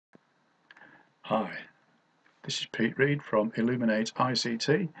Hi, this is Pete Reed from Illuminate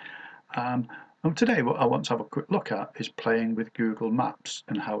ICT, and today what I want to have a quick look at is playing with Google Maps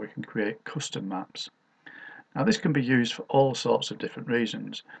and how we can create custom maps. Now this can be used for all sorts of different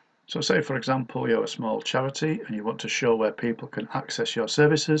reasons. So say for example you're a small charity and you want to show where people can access your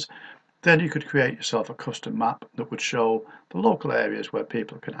services, then you could create yourself a custom map that would show the local areas where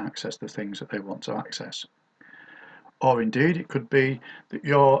people can access the things that they want to access. Or indeed, it could be that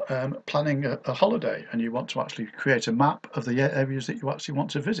you're planning a holiday and you want to actually create a map of the areas that you actually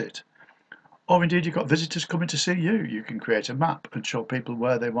want to visit. Or indeed, you've got visitors coming to see you. You can create a map and show people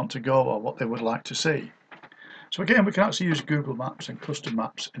where they want to go or what they would like to see. So again, we can actually use Google Maps and custom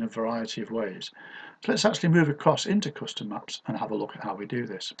maps in a variety of ways. So let's actually move across into custom maps and have a look at how we do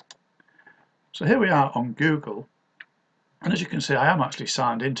this. So here we are on Google. And as you can see, I am actually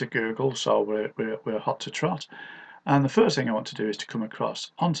signed into Google, so we're hot to trot. And the first thing I want to do is to come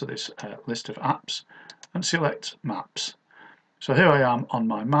across onto this list of apps and select Maps. So here I am on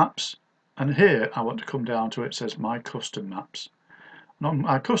my Maps, and here I want to come down to it says My Custom Maps. And on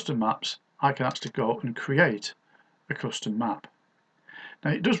my custom maps, I can actually go and create a custom map. Now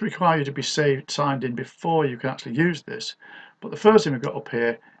it does require you to be signed in before you can actually use this, but the first thing we've got up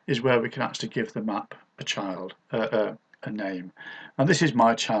here is where we can actually give the map a name. And this is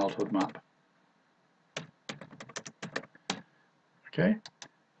my childhood map. Okay,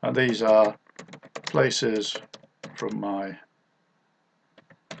 and these are places from my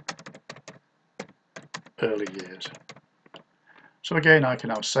early years. So again, I can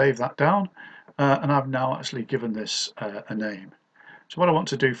now save that down, and I've now actually given this a name. So what I want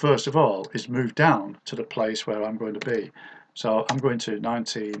to do first of all is move down to the place where I'm going to be. So I'm going to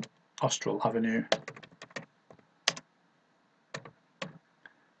 19 Austral Avenue,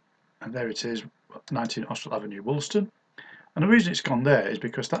 and there it is, 19 Austral Avenue, Woolston. And the reason it's gone there is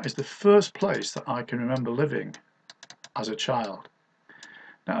because that is the first place that I can remember living as a child.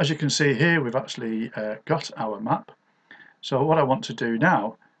 Now, as you can see here, we've actually got our map. So what I want to do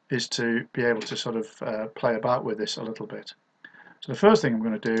now is to be able to sort of play about with this a little bit. So the first thing I'm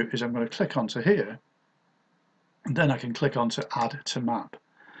going to do is I'm going to click onto here, and then I can click on to add to map.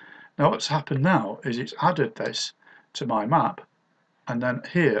 Now what's happened now is it's added this to my map, and then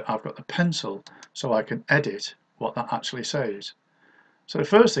here I've got the pencil so I can edit what that actually says. So the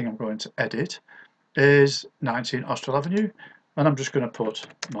first thing I'm going to edit is 19 Austral Avenue, and I'm just going to put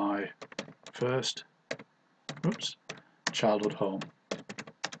my first childhood home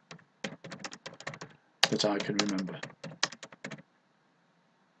that I can remember.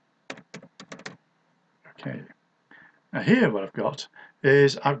 Okay, now here what I've got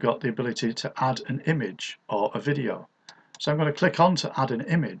is I've got the ability to add an image or a video. So I'm going to click on to add an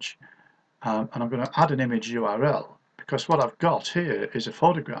image, and I'm going to add an image URL, because what I've got here is a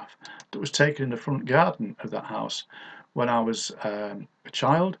photograph that was taken in the front garden of that house when I was a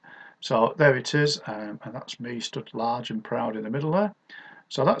child. So there it is, and that's me stood large and proud in the middle there.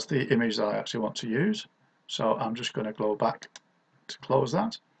 So that's the image that I actually want to use. So I'm just going to go back to close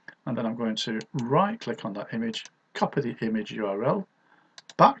that, and then I'm going to right click on that image, copy the image URL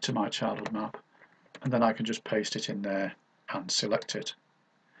back to my childhood map, and then I can just paste it in there and select it.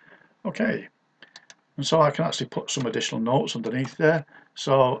 Okay, and so I can actually put some additional notes underneath there.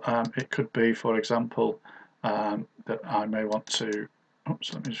 So it could be, for example, that I may want to,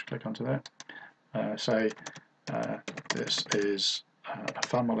 let me just click onto there, say this is a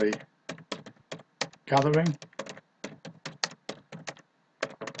family gathering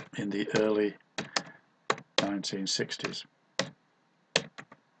in the early 1960s.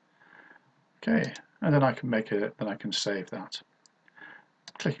 Okay, and then I can make it, then I can save that.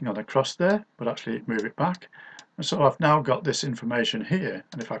 Clicking on across there would actually move it back, and so I've now got this information here,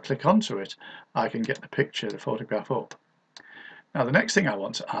 and if I click onto it I can get the picture, the photograph up. Now the next thing I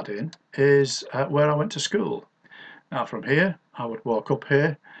want to add in is where I went to school. Now from here I would walk up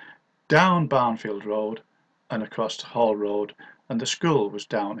here, down Barnfield Road and across to Hall Road, and the school was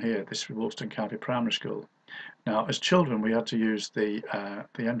down here. This was Woolston County Primary School. Now as children we had to use the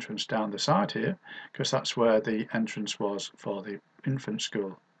entrance down the side here, because that's where the entrance was for the infant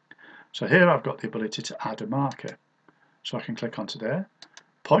school. So here I've got the ability to add a marker. So I can click onto there,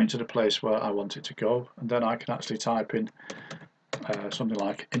 point to the place where I want it to go, and then I can actually type in something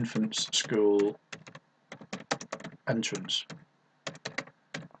like infants school entrance.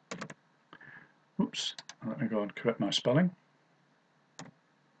 Oops, let me go and correct my spelling.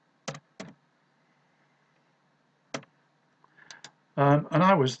 And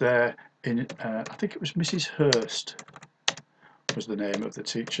I was there in, I think it was Mrs. Hurst was the name of the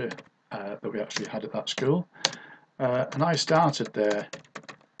teacher that we actually had at that school. And I started there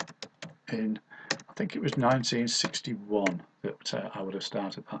in I think it was 1961 that I would have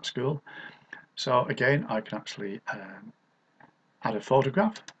started that school. So again, I can actually add a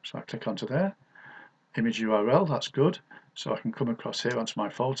photograph. So I click onto there, image URL, that's good. So I can come across here onto my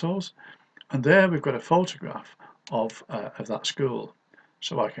photos, and there we've got a photograph of that school.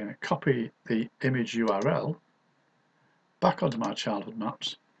 So I can copy the image URL back onto my childhood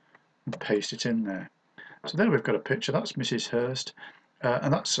maps and paste it in there. So there we've got a picture. That's Mrs. Hurst,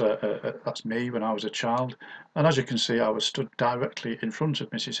 and that's me when I was a child. And as you can see, I was stood directly in front of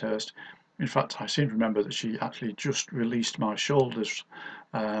Mrs. Hurst. In fact, I seem to remember that she actually just released my shoulders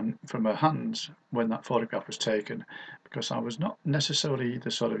from her hands when that photograph was taken, because I was not necessarily the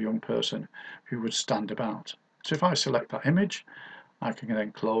sort of young person who would stand about. So if I select that image, I can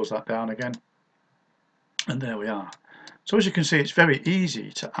then close that down again, and there we are. So as you can see, it's very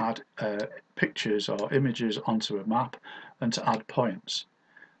easy to add pictures or images onto a map and to add points.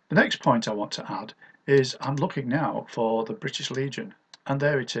 The next point I want to add is I'm looking now for the British Legion, and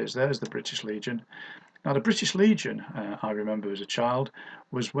there it is. There's the British Legion. Now the British Legion, I remember as a child,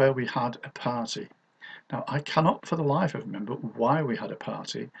 was where we had a party. Now I cannot for the life of remember why we had a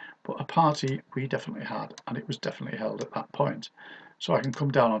party, but a party we definitely had, and it was definitely held at that point. So I can come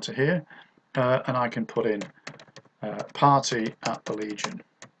down onto here and I can put in party at the Legion.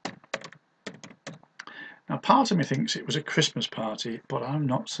 Now part of me thinks it was a Christmas party, but I'm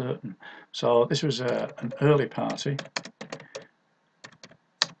not certain. So this was an early party.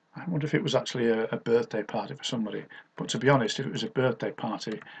 I wonder if it was actually a birthday party for somebody, but to be honest, if it was a birthday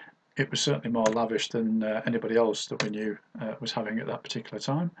party, it was certainly more lavish than anybody else that we knew was having at that particular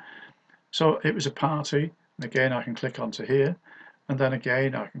time. So it was a party, and again I can click onto here, and then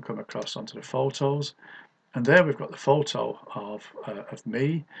again I can come across onto the photos, and there we've got the photo of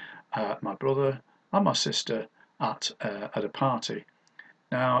me, my brother and my sister at a party.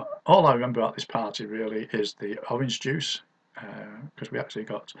 Now all I remember about this party really is the orange juice, because we actually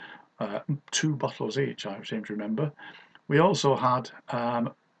got 2 bottles each, I seem to remember. We also had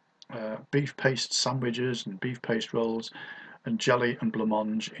beef paste sandwiches and beef paste rolls and jelly and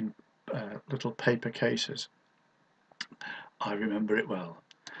blancmange in little paper cases. I remember it well.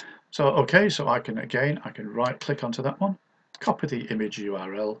 So okay, so I can right click onto that one, copy the image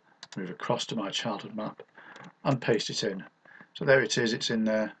URL, move across to my childhood map and paste it in. So there it is, it's in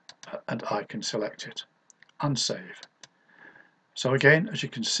there, and I can select it and save. So again, as you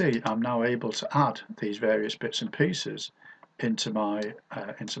can see, I'm now able to add these various bits and pieces into my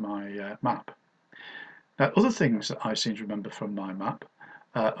map. Now other things that I seem to remember from my map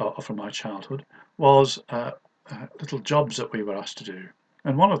or from my childhood was little jobs that we were asked to do,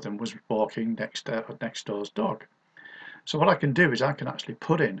 and one of them was walking next door's dog. So what I can do is I can actually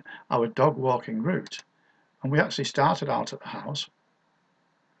put in our dog walking route, and we actually started out at the house,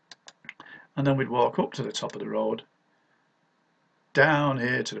 and then we'd walk up to the top of the road, down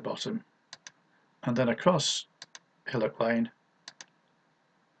here to the bottom, and then across Hillock Lane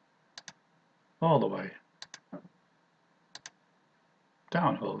all the way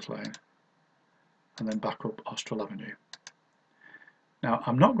down Hulls Lane and then back up Austral Avenue. Now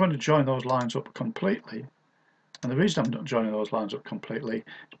I'm not going to join those lines up completely, and the reason I'm not joining those lines up completely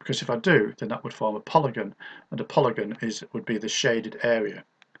is because if I do, then that would form a polygon, and a polygon would be the shaded area.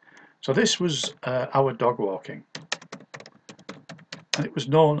 So this was our dog walking, and it was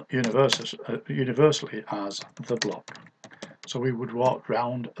known universally as the block. So we would walk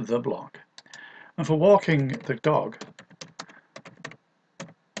round the block, and for walking the dog,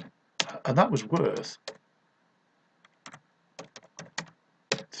 and that was worth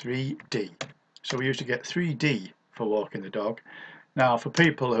 3D. So we used to get 3D for walking the dog. Now for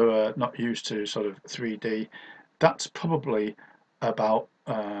people who are not used to sort of 3D, that's probably about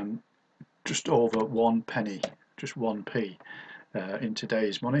just over 1 penny, just 1p in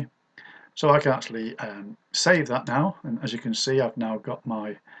today's money. So I can actually save that now, and as you can see, I've now got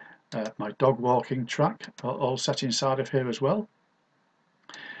my my dog walking track all set inside of here as well.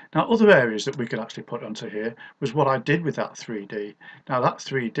 Now other areas that we could actually put onto here was what I did with that 3D. Now that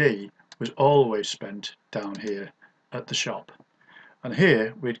 3D was always spent down here at the shop, and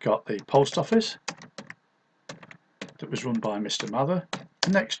here we'd got the post office that was run by Mr. Mather,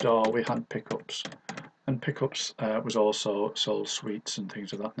 and next door we had pickups, and pickups was also sold sweets and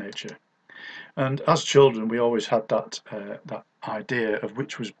things of that nature. And as children we always had that that idea of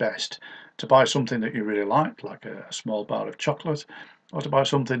which was best, to buy something that you really liked, like a small bar of chocolate, or to buy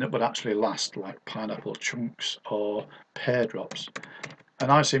something that would actually last, like pineapple chunks or pear drops.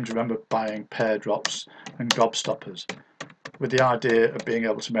 And I seem to remember buying pear drops and gobstoppers with the idea of being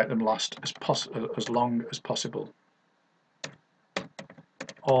able to make them last as long as possible.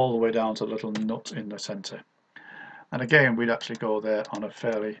 all the way down to the little nut in the centre. And again, we'd actually go there on a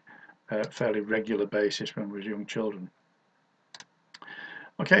fairly regular basis when we were young children.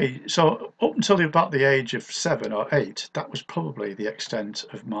 Okay, so up until about the age of 7 or 8, that was probably the extent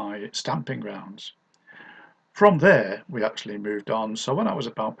of my stamping grounds. From there, we actually moved on. So when I was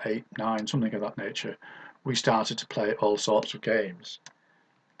about 8, 9, something of that nature, we started to play all sorts of games.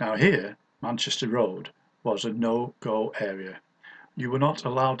 Now here, Manchester Road was a no-go area. You were not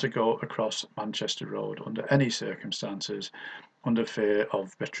allowed to go across Manchester Road under any circumstances under fear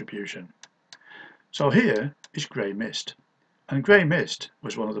of retribution. So here is Grey Mist. And Grey Mist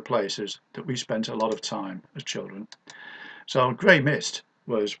was one of the places that we spent a lot of time as children. So Grey Mist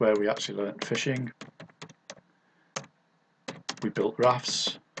was where we actually learnt fishing, we built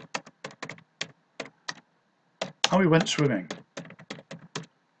rafts, and we went swimming.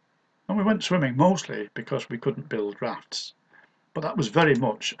 And we went swimming mostly because we couldn't build rafts. But that was very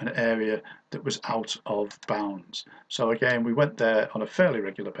much an area that was out of bounds. So again, we went there on a fairly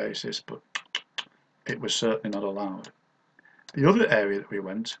regular basis, but it was certainly not allowed. The other area that we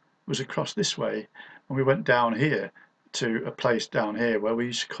went was across this way, and we went down here to a place down here where we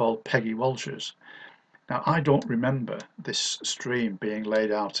used to call Peggy Walsh's. Now I don't remember this stream being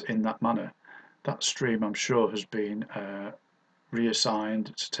laid out in that manner. That stream, I'm sure, has been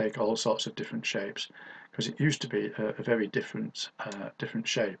reassigned to take all sorts of different shapes, because it used to be a very different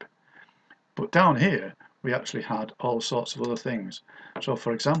shape. But down here we actually had all sorts of other things. So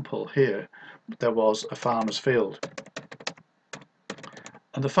for example, here there was a farmer's field,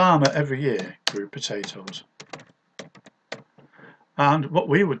 and the farmer every year grew potatoes. And what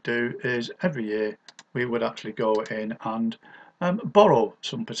we would do is every year we would actually go in and borrow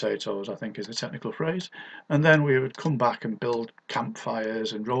some potatoes, I think is the technical phrase, and then we would come back and build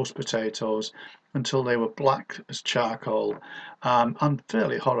campfires and roast potatoes until they were black as charcoal and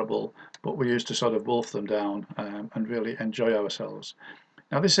fairly horrible, but we used to sort of wolf them down and really enjoy ourselves.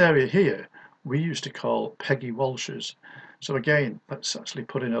 Now this area here we used to call Peggy Walsh's. So again, let's actually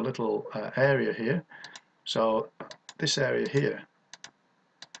put in a little area here. So this area here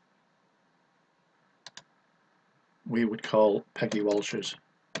we would call Peggy Walsh's.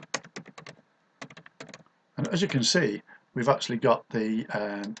 And as you can see, we've actually got the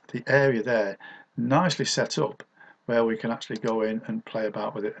area there nicely set up where we can actually go in and play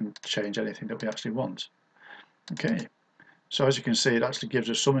about with it and change anything that we actually want. Okay, so as you can see, it actually gives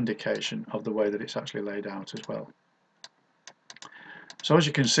us some indication of the way that it's actually laid out as well. So as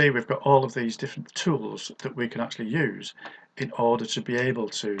you can see, we've got all of these different tools that we can actually use in order to be able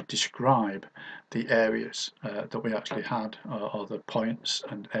to describe the areas that we actually had, or the points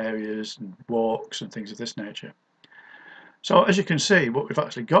and areas and walks and things of this nature. So as you can see, what we've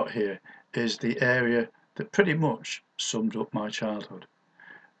actually got here is the area that pretty much summed up my childhood.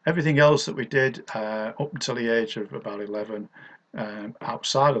 Everything else that we did up until the age of about 11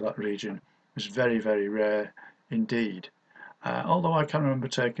 outside of that region was very, very rare indeed. Although I can remember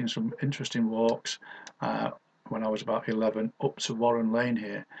taking some interesting walks when I was about 11 up to Warren Lane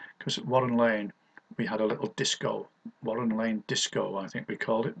here, because at Warren Lane we had a little disco, Warren Lane Disco I think we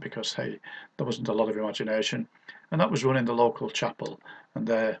called it, because hey, there wasn't a lot of imagination, and that was run in the local chapel, and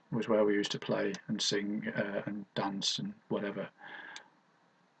there was where we used to play and sing and dance and whatever.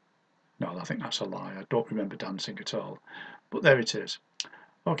 No, I think that's a lie, I don't remember dancing at all, but there it is.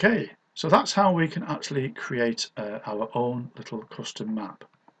 Okay, so that's how we can actually create our own little custom map.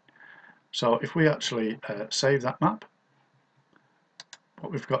 So if we actually save that map,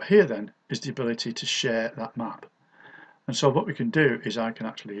 what we've got here then is the ability to share that map. And so what we can do is I can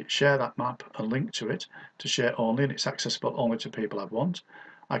actually share that map, a link to it, to share only, and it's accessible only to people I want.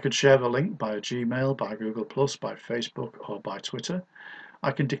 I could share the link by Gmail, by Google+, by Facebook, or by Twitter.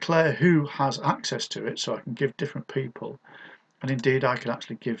 I can declare who has access to it, so I can give different people, and indeed I can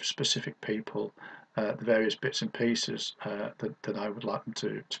actually give specific people the various bits and pieces that I would like them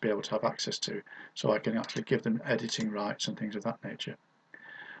to be able to have access to, so I can actually give them editing rights and things of that nature.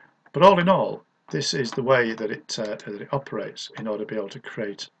 But all in all, this is the way that it operates in order to be able to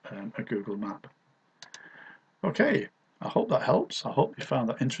create a Google map. Okay, I hope that helps. I hope you found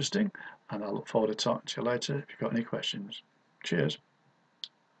that interesting, and I look forward to talking to you later if you've got any questions. Cheers.